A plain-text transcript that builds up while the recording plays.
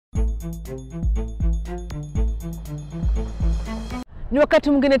Ni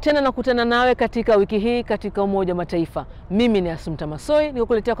wakati mwingine tena nakutana nawe katika wiki hii katika Umoja wa Mataifa. Mimi ni Assumpta Massoi,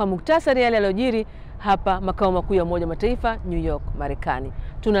 nikukuletea kwa muktasari yale yaliyojiri hapa makao makuu ya Umoja wa Mataifa New York, Marekani.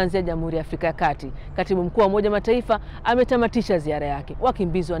 Tunaanzia Jamhuri ya Afrika ya Kati. Katibu Mkuu wa Umoja wa Mataifa ametamatisha ziara yake.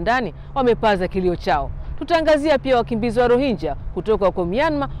 Wakimbizi wa ndani wamepaza kilio chao. Tutaangazia pia wakimbizi wa Rohingya kutoka huko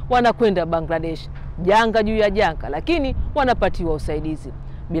Myanmar wanakwenda Bangladesh. Janga juu ya janga, lakini wanapatiwa usaidizi.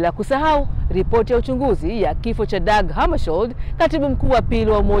 Bila kusahau ripoti ya uchunguzi ya kifo cha Dag Hammarskjöld, katibu mkuu wa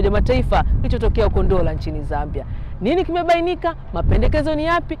pili wa Umoja wa Mataifa, kilichotokea Kondola nchini Zambia. Nini kimebainika? Mapendekezo ni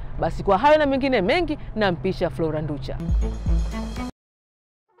yapi? Basi kwa hayo na mengine mengi nampisha Flora Nducha.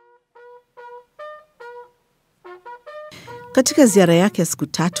 Katika ziara yake ya siku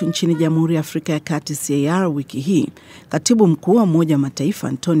 3 nchini Jamhuri ya Afrika ya Kati CAR wiki hii, Katibu Mkuu wa Umoja wa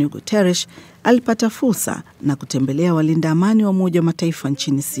Mataifa Guterres alipata fursa na kutembelea walinda amani wa Umoja wa Mataifa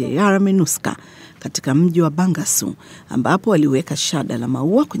nchini CAR MINUSCA katika mji wa Bangassou, ambapo aliweka shada la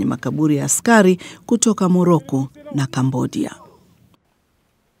maua kwenye makaburi ya askari kutoka Morocco na Cambodia.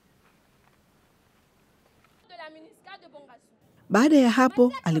 Baada ya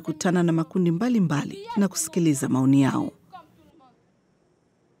hapo alikutana na makundi mbalimbali na kusikiliza maoni yao.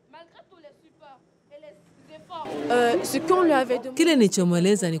 Kile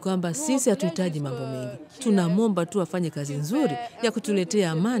nilichomweleza ni kwamba sisi hatuhitaji mambo mengi. Tunamwomba tu afanye kazi nzuri ya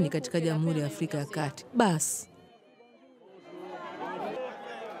kutuletea amani katika Jamhuri ya Afrika ya Kati. Basi.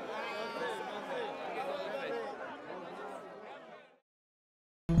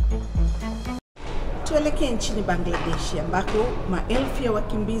 Tuelekee nchini Bangladesh ambako maelfu ya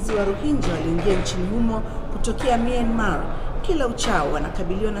wakimbizi wa Rohingya waliingia nchini humo kutokea Myanmar. Kila uchao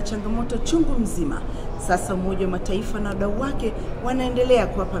wanakabiliwa na changamoto chungu mzima. Sasa Umoja wa Mataifa na wadau wake wanaendelea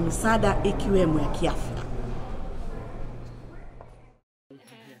kuwapa misaada ikiwemo ya kiafya.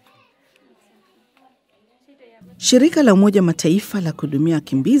 Shirika la Umoja wa Mataifa la kuhudumia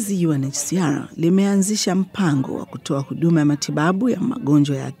wakimbizi UNHCR limeanzisha mpango wa kutoa huduma ya matibabu ya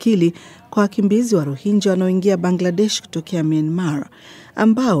magonjwa ya akili kwa wakimbizi wa Rohingya wanaoingia Bangladesh kutokea Myanmar,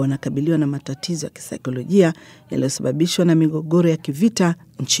 ambao wanakabiliwa na matatizo ya kisaikoljia yaliyosababishwa na migogoro ya kivita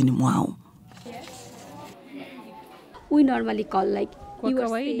nchini mwao. Kwa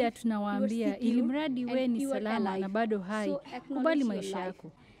kawaida tunawaambia ili mradi we ni salama na bado hai, kubali maisha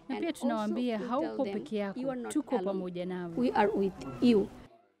yako. Na pia tunawaambia hauko peke yako, tuko pamoja nawe.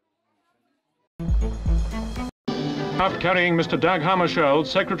 Craft carrying Mr. Dag Hammarskjöld,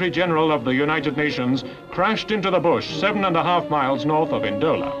 Secretary General of the United Nations, crashed into the bush 7.5 miles north of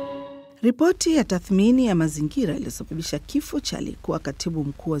Ndola. Ripoti ya tathmini ya mazingira iliyosababisha kifo cha aliyekuwa katibu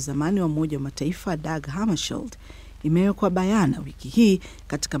mkuu wa zamani wa Umoja wa Mataifa Dag Hammarskjöld imewekwa bayana wiki hii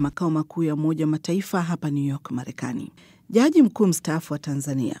katika makao makuu ya Umoja wa Mataifa hapa New York, Marekani. Jaji mkuu mstaafu wa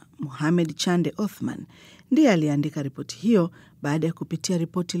Tanzania, Mohamed Chande Othman, ndiye aliandika ripoti hiyo baada ya kupitia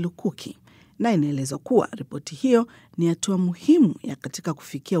ripoti lukuki, na inaelezwa kuwa ripoti hiyo ni hatua muhimu ya katika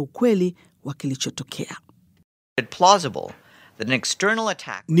kufikia ukweli wa kilichotokea.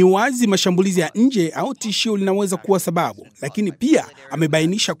 Ni wazi mashambulizi ya nje au tishio linaweza kuwa sababu, lakini pia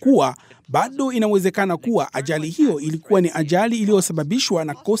amebainisha kuwa bado inawezekana kuwa ajali hiyo ilikuwa ni ajali iliyosababishwa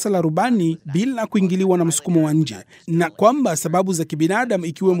na kosa la rubani bila kuingiliwa na msukumo wa nje, na kwamba sababu za kibinadamu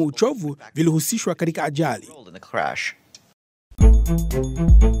ikiwemo uchovu vilihusishwa katika ajali.